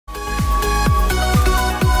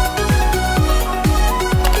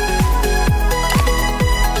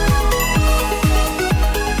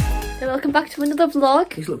welcome back to another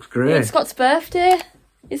vlog. This looks great. It's Scott's birthday,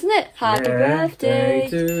 isn't it? Happy birthday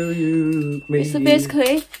to you, me. So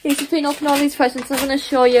basically, he's been opening all these presents. I'm going to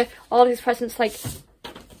show you all these presents. Like,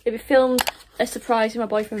 if we filmed a surprise with my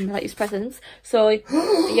boyfriend, like his presents. So,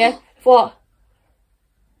 yeah. What?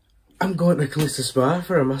 I'm going to Aliceholmesofficial Spa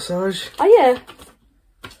for a massage. Oh yeah.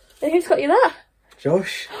 Who's got you that?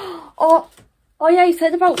 Josh. Oh yeah, he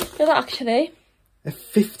said about that actually. A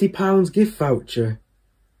 £50 gift voucher.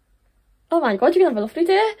 Oh my god, you're going to have a lovely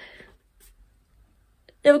day.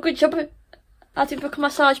 They have a good job at it book a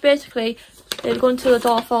massage basically. They're going to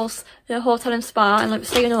LODORE Falls Hotel and Spa and like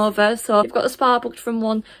staying over. So we've got the spa booked from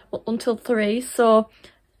 1 until 3. So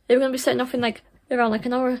they're going to be setting off in like around like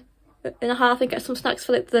an hour and a half and get some snacks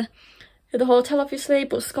for like the hotel obviously.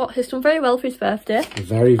 But Scott has done very well for his birthday.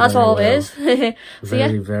 Very as always. Well.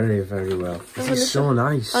 So, very well. This is so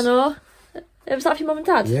nice. I know. Was that for your mum and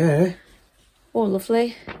dad? Yeah. Oh,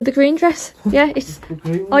 lovely. The green dress. Yeah, it's...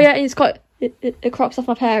 Oh, yeah, it's got... It crops off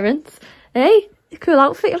my parents. Hey, cool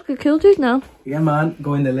outfit. You look like a cool dude now. Yeah, man.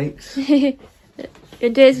 Go in the links.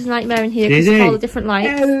 Daisy's a nightmare in here because of all the different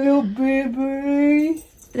lights. Hello, baby.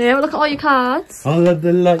 Yeah, look at all your cards. All of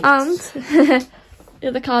the lights. And the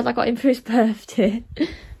other cards I got him for his birthday.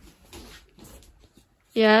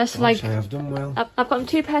 Yeah, so like... I have done well. I've got him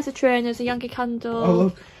 2 pairs of trainers, a Yankee candle. Oh,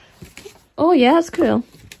 look. Oh, yeah, that's cool.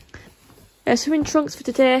 So in trunks for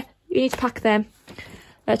today, you need to pack them.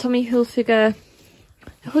 Tommy Hilfiger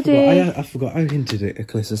hoodie. I forgot I hinted at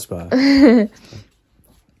Aliceholmesofficial Spa.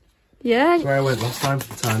 Yeah. That's where I went last time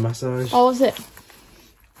for the Thai massage. Oh, was it?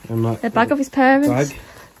 I'm like, A bag of his parents. Bag.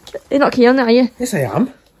 You're not keen on it, are you? Yes, I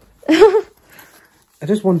am. I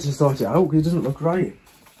just wanted to sort it out because it doesn't look right.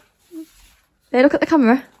 Hey, look at the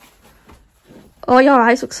camera. Oh, your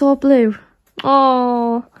eyes look so blue.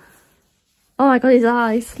 Oh. Oh my god, his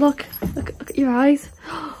eyes. Look at your eyes.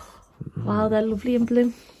 Wow, they're lovely and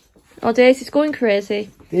blue. Oh, Daisy's going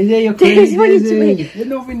crazy. Daisy, you're crazy. Daisy, what are you doing? There's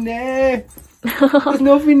nothing there. There's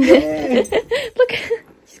nothing there. Look,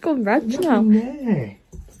 she's going red now. There.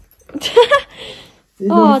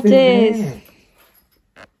 Oh, Daisy.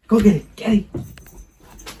 Go get it, get it.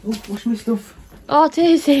 Oh, wash my stuff. Oh,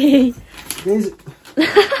 Daisy. Daisy.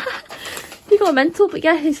 You got mental, but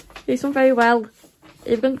yeah, he's done very well.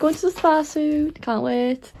 We're going to the spa soon, can't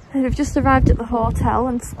wait. And we've just arrived at the hotel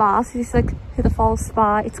and spa, so it's like LODORE Falls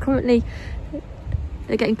Spa. It's currently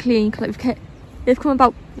getting clean, like they've come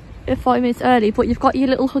about 40 minutes early, but you've got your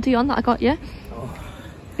little hoodie on that I got you. Oh,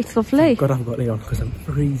 it's lovely. Thank God I've got it on because I'm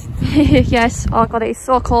freezing. Yes, oh god, it's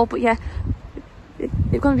so cold, but yeah.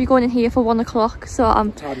 We're going to be going in here for 1 o'clock, so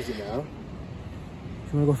What time is it now?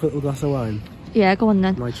 Do you want to go for a little glass of wine? Yeah, go on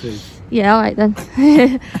then. My treat. Yeah, alright then.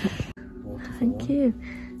 Thank you.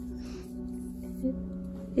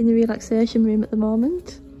 In the relaxation room at the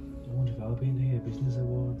moment. I wonder if I'll be in here, business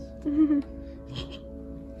awards.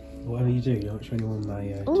 Whatever you do, don't show anyone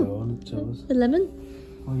my toes. The lemon?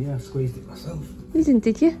 Oh yeah, I squeezed it myself. You didn't,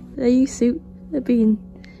 did you? Are you suit being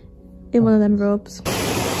in one of them robes?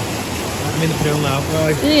 I'm in the pool now,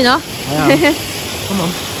 boy. Do you not? I am. Come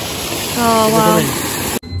on. Oh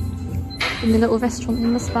wow. In the little restaurant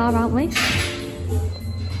in the spa, aren't we?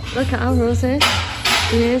 Look at our roses.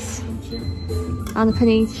 Ears. And the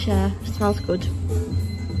penny share. Smells good.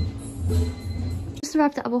 Just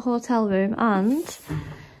arrived at our hotel room and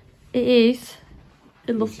it is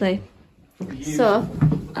lovely. So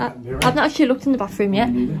I've not actually looked in the bathroom yet.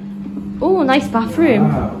 Oh, nice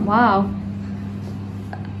bathroom. Wow.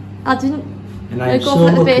 I didn't go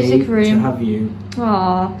for the basic room. To have you.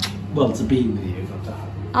 Aww. Well, to be with you, not to have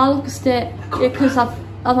you. I'll look at it because I've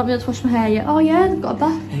not been able to wash my hair yet. Oh yeah, they've got a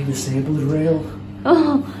bath. Hey, disabled rail.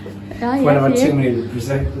 Oh, yeah, when I've had too many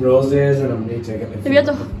roses and I need to get my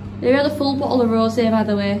They had a full bottle of rosé, by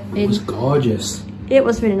the way. It was gorgeous. It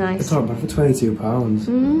was really nice. It's not bad for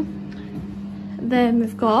 £22. Then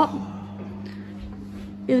we've got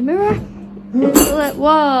the mirror.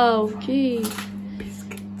 Whoa, geez.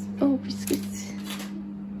 Biscuits. Oh, biscuits.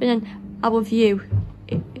 And then our view.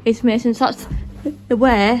 It's amazing. So that's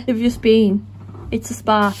where they've just been. It's a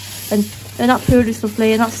spa, and that pool is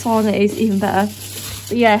lovely, and that sauna is even better.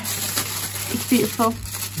 But yeah, it's beautiful.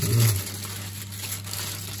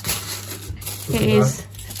 It is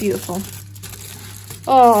beautiful.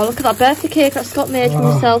 Oh, look at that birthday cake that Scott made for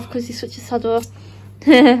himself because he's such a saddo.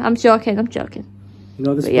 I'm joking. You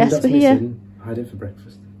know, the yes, we're here. I had it for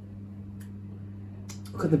breakfast.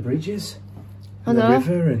 Look at the bridges. I And know. the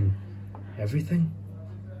river and everything.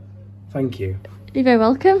 Thank you. You're very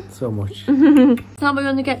welcome. So much. Now we're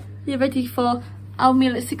going to get you ready for our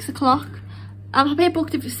meal at 6 o'clock. I'm happy I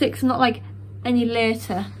booked it for 6 and not like any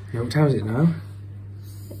later. What time is it now?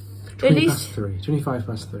 25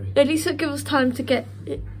 past 3. At least it gives us time to get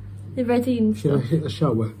it ready and Should I stuff. hit the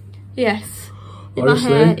shower? Yes. Honestly,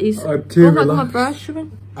 my hair is... I'm too relaxed. My brush,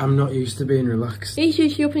 I'm not used to being relaxed. He's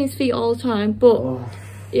usually up on his feet all the time, but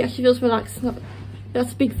he actually feels relaxed.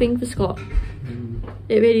 That's a big thing for Scott.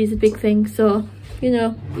 It really is a big thing, so, you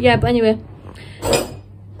know. Yeah, but anyway.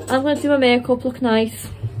 I'm going to do my makeup, look nice.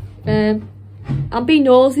 I'm being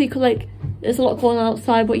nosy because, like, there's a lot going on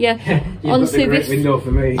outside, but yeah. Honestly, got the great window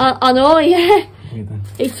for me. I know, yeah.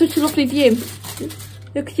 It's such a lovely view.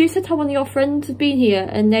 Because you said how one of your friends had been here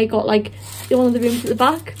and they got, like, one of the rooms at the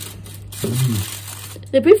back.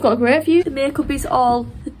 They've both got a great view. The makeup is all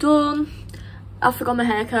done. I forgot my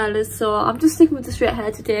hair curlers, so I'm just sticking with the straight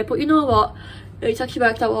hair today. But you know what? It's actually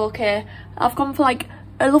worked out okay. I've gone for like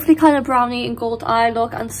a lovely kind of brownie and gold eye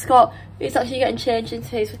look, and Scott is actually getting changed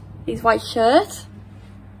into his white shirt.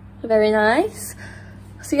 Very nice.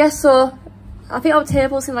 So yeah, so I think our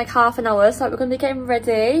table's in like half an hour, so we're going to be getting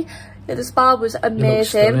ready. The spa was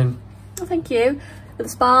amazing. Oh, thank you. The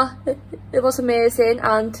spa, it was amazing,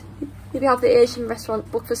 and we have the Asian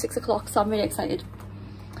restaurant booked for 6 o'clock, so I'm really excited.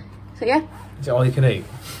 So yeah. Is it all you can eat?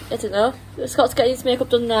 I don't know. Scott's getting his makeup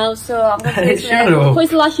done now, so I'm going to put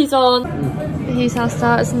his lashes on. Here's our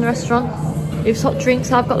starters in the restaurant. We've hot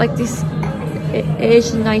drinks. I've got like this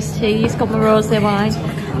Asian iced tea. He's got my rosé wine.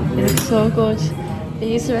 It looks so good.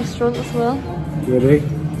 Here's the restaurant as well. Ready?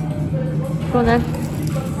 Go on then.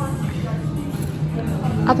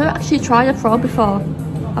 I've never actually tried a prawn before.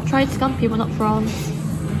 I've tried scampi but not prawns.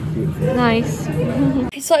 Nice.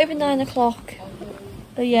 It's not even 9 o'clock.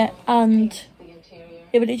 Yeah, and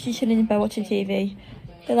they were literally chilling in bed watching TV.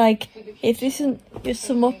 They're like, if this isn't just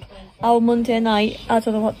sum up our Monday night, I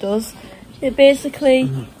don't know what does. It basically,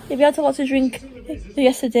 if we had a lot to drink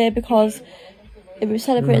yesterday because we were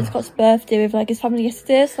celebrating Scott's birthday with like his family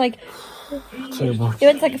yesterday, so like, he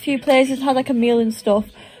went to like a few places, had like a meal and stuff.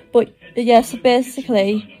 But yeah, so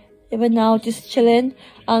basically, they were now just chilling,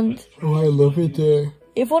 and oh, I love it there.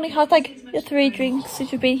 You've only had like 3 drinks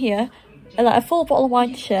since you've been here, and like a full bottle of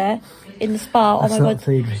wine to share in the spa. That's oh my not god,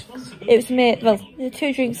 3 drinks. It was made, well,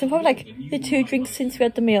 2 drinks, and probably like the 2 drinks since we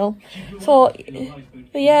had the meal. So,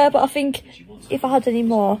 but yeah, but I think if I had any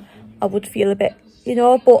more, I would feel a bit, you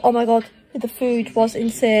know. But oh my god, the food was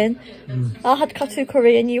insane. I had katsu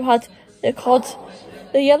curry, and you had the cod,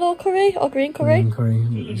 the yellow curry or green curry. Green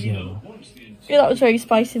curry, it was yellow. Yeah, that was very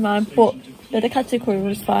spicy, man. But the katsu curry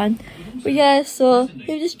was fine. But yeah, so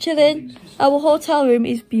we were just chilling. Our hotel room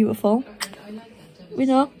is beautiful, you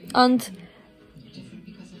know, and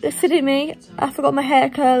listen at me, I forgot my hair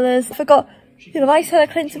curlers. I forgot the nice hair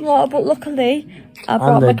cleansing water, but luckily I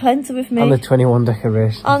brought my cleanser with me. And the 21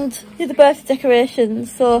 decorations. And the birthday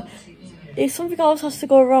decorations. So if something else has to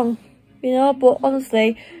go wrong, you know, but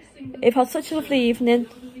honestly, we've had such a lovely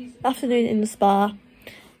afternoon in the spa.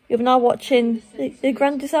 We're now watching the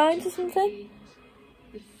Grand Designs or something.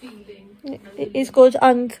 It's good,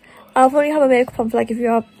 and I've only had my makeup on for like a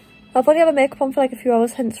few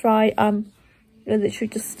hours. Hence why I'm literally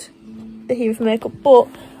just here with makeup. But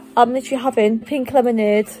I'm literally having pink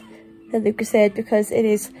lemonade at Lucasade because it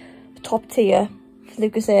is top tier for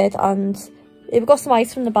Lucasade, and we've got some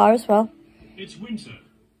ice from the bar as well. It's winter.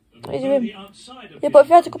 What are you doing? Yeah, but if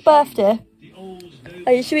you had a good birthday,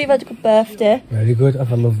 are you sure you've had a good birthday? Very good,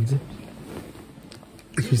 I've loved it.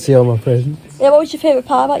 You can see all my presents. Yeah, what was your favourite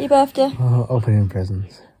part about your birthday? Oh, opening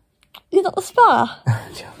presents. You're not the spa?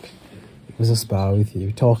 It was a spa with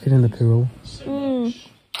you, talking in the pool.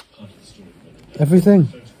 Everything.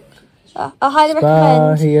 I highly Spa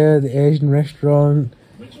recommend. here, the Asian restaurant,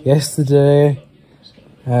 yesterday.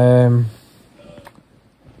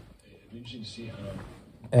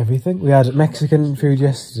 Everything. We had Mexican food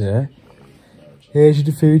yesterday,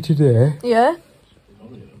 Asian food today. Yeah.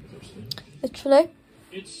 Literally.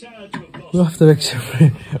 We'll have to make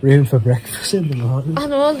some room for breakfast in the morning. I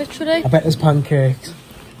know, literally. I bet there's pancakes.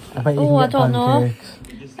 I bet you can get pancakes.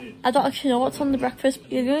 I don't actually know what's on the breakfast.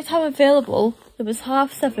 The only time available, it was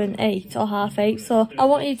 7:30, 8 or 8:30. So I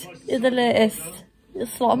wanted the latest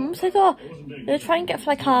slot. Mum said, oh, they'll try and get for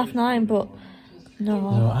like 9:30, but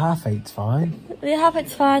no. No, 8:30's fine. Yeah,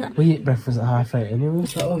 8:30's fine. We eat breakfast at 8:30 anyway.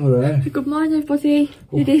 What's that over there? Good morning, everybody.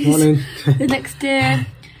 It is morning. the next day.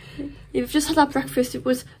 We've just had our breakfast. It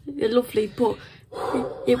was lovely, but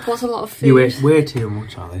it was a lot of food. You ate way too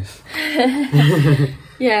much, Alice.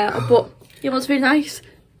 Yeah, but it was really nice.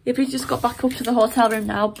 We just got back up to the hotel room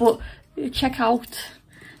now, but check out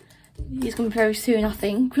is going to be very soon, I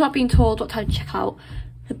think. We're not being told what time to check out,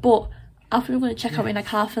 but I think we're going to check out in like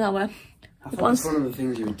half an hour. I thought that's one of the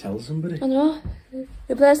things you would tell somebody. I know.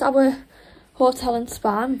 There's our hotel and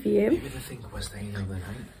spa and view. Maybe they think we're staying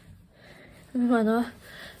overnight. I know.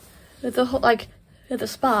 The whole, like, the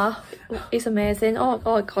spa is amazing. Oh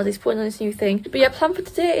god, he's putting on this new thing. But yeah, plan for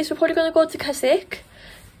today is we're probably going to go to Keswick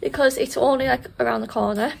because it's only like around the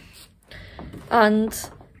corner, and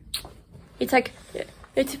it's like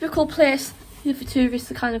a typical place for tourists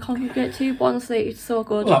to kind of congregate to, but honestly it's so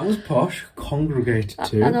good. Well, that was posh. Congregate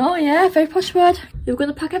to. I know, yeah, very posh word. We're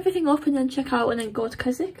going to pack everything up and then check out and then go to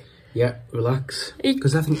Keswick. Yeah, relax.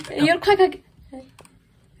 Because I think you look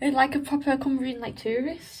like a proper Cumbrian like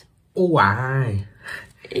tourist. Oh, aye.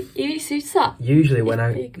 It suits that. Usually when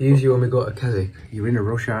we go to Keswick, you're in a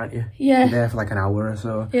rush, aren't you? Yeah. You're there for like an hour or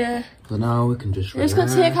so. Yeah. So now we can just relax. We're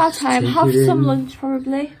just going to take our time, have some lunch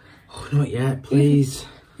probably. Oh, not yet, please.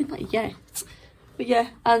 Not yet. But yeah,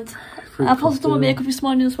 and I've also done my makeup this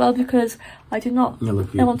morning as well because I do not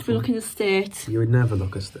want to be looking a state. You would never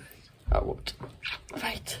look a state. I would.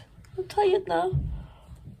 Right. I'm tired now.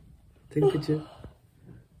 Think it you.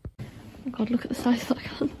 Oh god, look at the size of that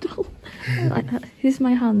candle. Like that. Here's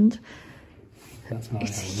my hand. That's my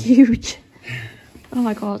it's hand. Huge. Oh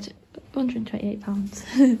my god, £128.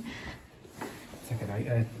 It's like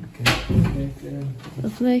a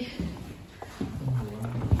Lovely.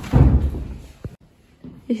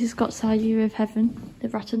 This has got side view of heaven, the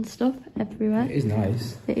rat and stuff everywhere. It is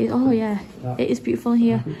nice. It is, oh yeah, it is beautiful in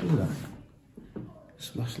here.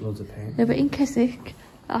 Splash loads of paint. Yeah, but in Keswick,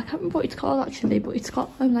 I can't remember what it's called actually, but it's got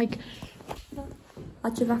like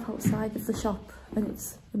a giraffe outside of the shop and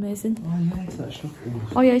it's amazing. Oh yeah, it's that shop.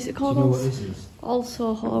 Oh yeah, is it called? Do you know what this is?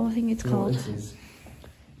 Also Home, I think it's called. What this is?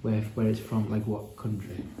 Where it's from, like what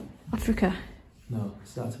country? Africa. No, it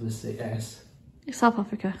starts with a S. South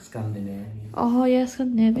Africa. Scandinavia. Oh yeah,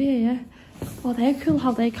 Scandinavia, yeah. Oh, they're cool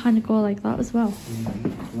how they kind of go like that as well.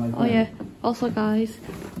 Like oh yeah, also guys,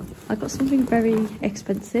 I got something very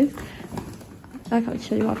expensive. I can't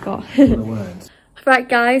show you what I've got. Right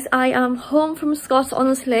guys, I am home from Scott.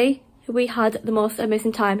 Honestly, we had the most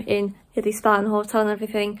amazing time in the spa and hotel and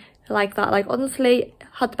everything like that. Like honestly,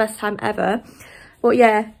 had the best time ever. But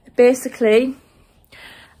yeah, basically,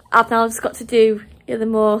 I've now just got to do the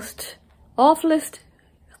most awfulest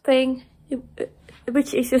thing,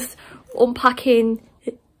 which is just unpacking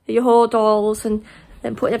your whole dolls and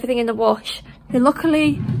then putting everything in the wash. And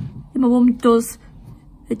luckily, my mum does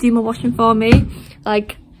do my washing for me.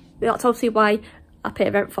 Like, that's obviously why I pay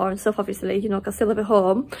rent for and stuff, obviously, you know, because I still live at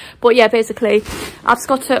home. But yeah, basically, I've just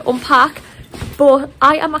got to unpack. But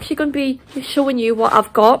I am actually going to be showing you what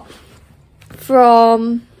I've got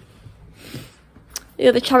from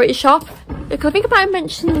the charity shop. Because I think I might have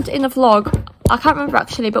mentioned in the vlog, I can't remember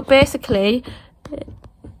actually, but basically,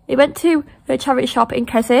 we went to a charity shop in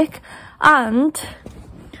Keswick and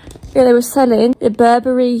they were selling the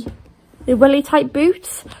Burberry welly type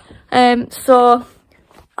boots. So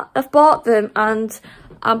I've bought them and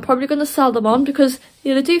I'm probably going to sell them on because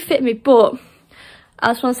they do fit me, but I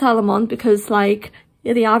just want to sell them on because like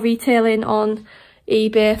they are retailing on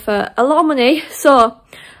eBay for a lot of money. So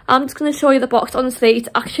I'm just going to show you the box. Honestly, it's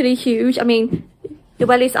actually huge. I mean, the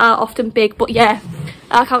wellies are often big, but yeah,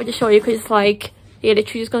 I can't wait to show you because it's like, yeah,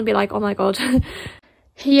 literally just going to be like, oh my god.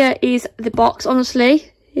 Here is the box,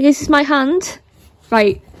 honestly. This is my hand.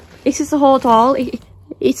 Right, this is the whole doll.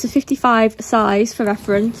 It's a 55 size for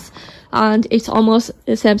reference, and it's almost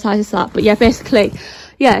the same size as that. But yeah, basically,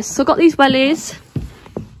 yes. So I got these wellies.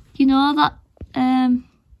 You know that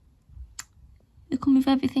they come with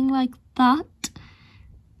everything like that.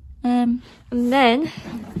 And then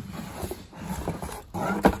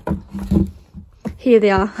here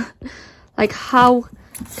they are. Like, how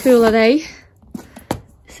cool are they? It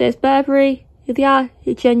says Burberry. Here they are.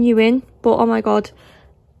 They're genuine, but oh my god,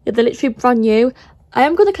 they're literally brand new. I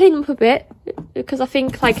am going to clean them up a bit because I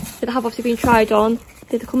think like they have obviously been tried on.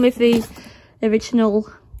 They come with the original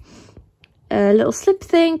little slip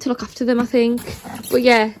thing to look after them, I think. But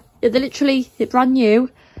yeah, they're brand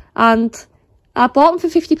new, and I bought them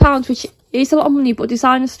for £50, which is a lot of money, but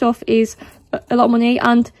designer stuff is a lot of money.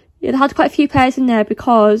 And they had quite a few pairs in there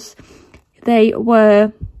because they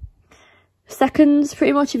were seconds,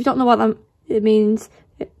 pretty much. If you don't know what that it means,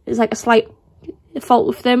 it's like a slight fault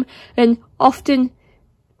with them. And often,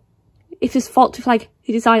 if there's fault with like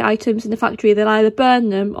the design items in the factory, they'll either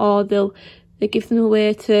burn them or they'll give them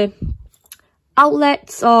away to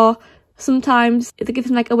outlets, or sometimes they give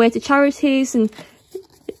them like away to charities and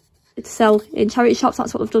to sell in charity shops.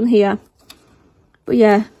 That's what they've done here. But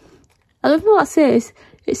yeah, I don't know what that says.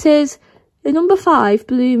 It says the number 5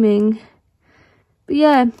 blooming. But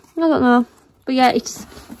yeah, I don't know. But yeah, it's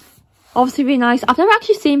obviously really nice. I've never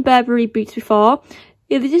actually seen Burberry boots before.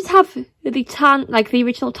 Yeah, they did have the tan, like the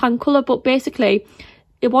original tan colour, but basically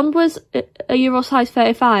the one was a Euro size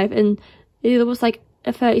 35 and The other was like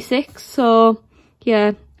a 36, so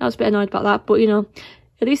yeah, I was a bit annoyed about that, but you know,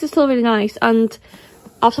 at least it's still really nice. And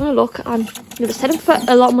I was having a look, and you know, they're selling for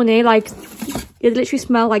a lot of money. Like, they literally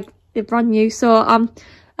smell like they're brand new. So I'm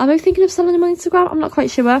thinking of selling them on Instagram. I'm not quite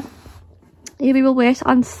sure. Maybe we'll wait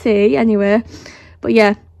and see anyway. But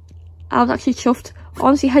yeah, I was actually chuffed.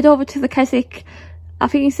 Honestly, head over to the Keswick, I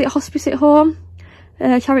think it's the hospice at home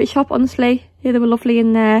charity shop. Honestly, yeah, they were lovely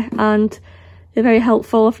in there, and they're very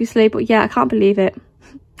helpful, obviously. But yeah, I can't believe it.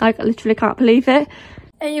 I literally can't believe it.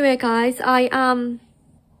 Anyway, guys, I am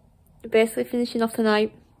basically finishing off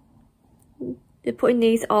tonight. They're putting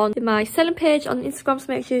these on my selling page on Instagram,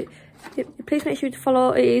 so please make sure to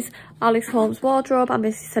follow. It is Alice Holmes Wardrobe. I'm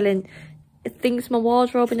basically selling things from my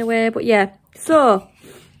wardrobe in a way. But yeah, so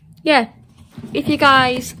yeah, if you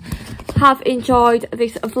guys have enjoyed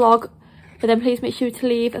this vlog, then please make sure to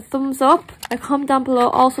leave a thumbs up, a comment down below,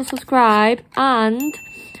 also subscribe, and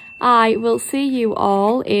I will see you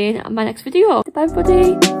all in my next video. Bye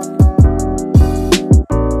everybody.